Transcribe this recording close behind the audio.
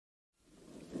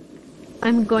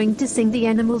I'm going to sing The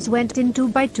Animals Went in 2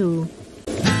 by 2.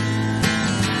 The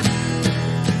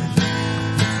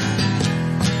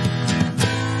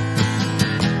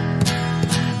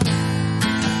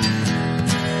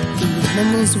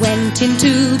animals went in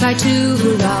 2 by 2,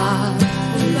 hurrah,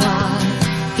 hurrah.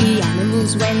 The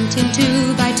animals went in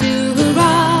 2 by 2,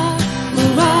 hurrah,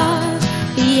 hurrah.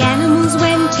 The animals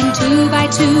went in 2 by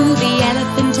 2, the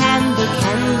elephant and the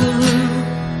kangaroo.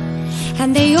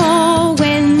 And they all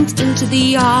went into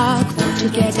the ark for to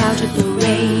get out of the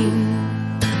rain.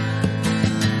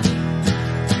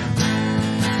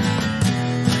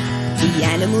 The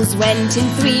animals went in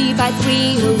 3 by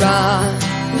 3, hurrah,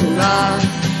 hurrah.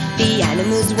 The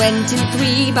animals went in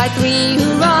 3 by 3,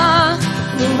 hurrah,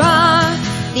 hurrah.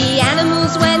 The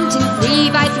animals went in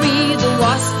 3 by 3, the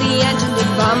wasp, the ant and the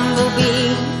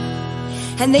bumblebee.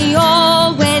 And they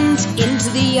all went into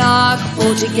the ark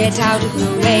for to get out of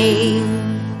the rain.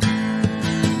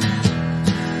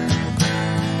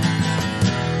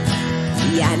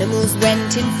 The animals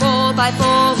went in 4 by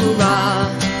 4, hurrah,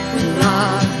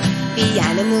 hurrah. The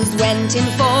animals went in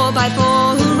 4 by 4,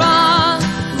 hurrah,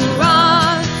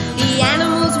 hurrah. The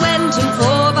animals went in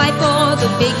 4 by 4, the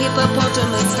big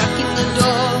hippopotamus stuck in the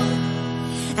door.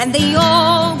 And they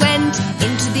all went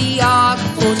into the ark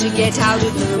for to get out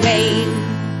of the rain.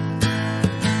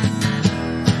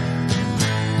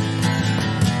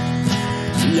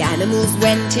 The animals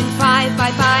went in 5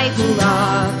 by 5,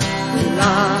 hurrah,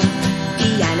 hurrah.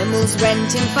 The animals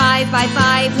went in 5 by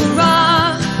 5,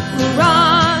 hurrah,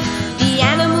 hurrah. The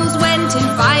animals went in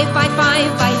 5 by 5,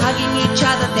 by hugging each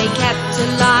other they kept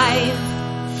alive.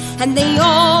 And they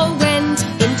all went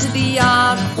into the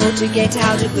ark for to get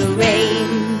out of the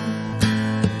rain.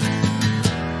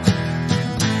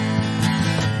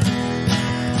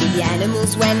 The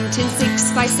animals went in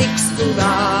 6 by 6,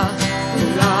 hurrah,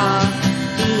 hurrah.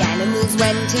 The animals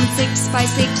went in 6 by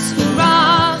 6,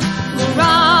 hurrah,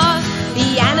 hurrah.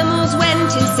 The animals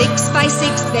went in 6 by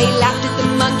 6, they laughed at the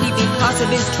monkey because of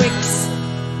his tricks.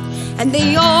 And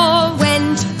they all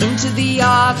went into the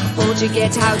ark for to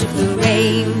get out of the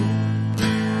rain.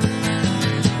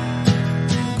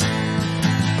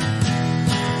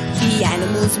 The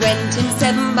animals went in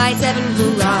 7 by 7,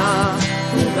 hurrah,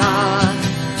 hurrah.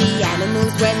 The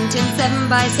animals went in 7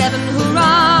 by 7,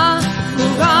 hurrah,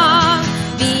 hurrah.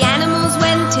 The animals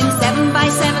went in 7 by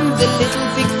 7, the little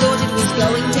pig thought it was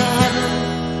going to heaven.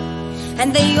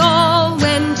 And they all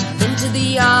went into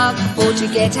the ark for to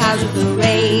get out of the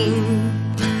rain.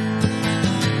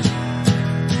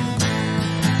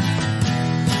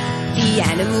 The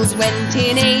animals went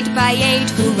in 8 by 8,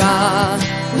 hurrah,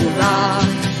 hurrah.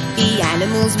 The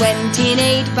animals went in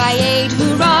 8 by 8,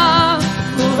 hurrah,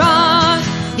 hurrah.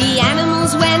 The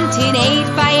animals went in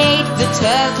 8 by 8, the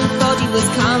turtle thought he was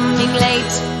coming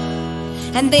late.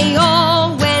 And they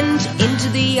all went into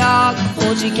the ark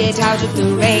for to get out of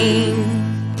the rain.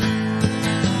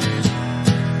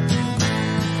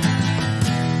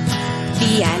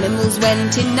 The animals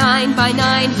went in 9 by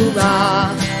 9,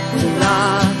 hurrah,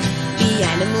 hurrah. The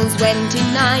animals went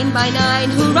in 9 by 9,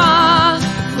 hurrah,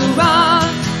 hurrah.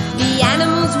 The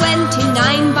animals went in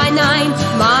 9 by 9,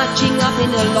 marching up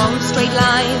in a long straight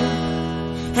line.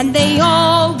 And they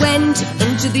all went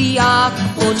into the ark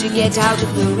for to get out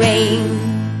of the rain.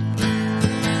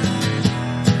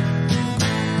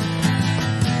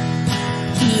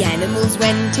 The animals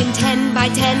went in 10 by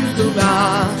 10,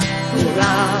 hurrah,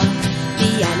 hurrah.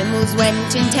 The animals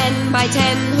went in 10 by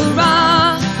 10,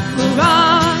 hurrah,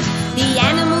 hurrah. The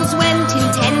animals went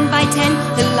in 10 by 10,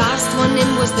 the last one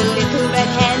in was the little red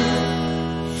hen.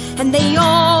 And they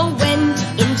all went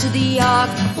into the ark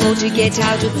for to get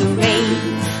out of the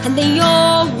rain. And they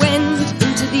all went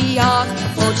into the ark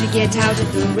for to get out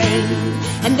of the rain.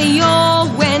 And they all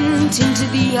went into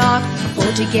the ark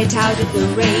for to get out of the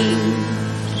rain.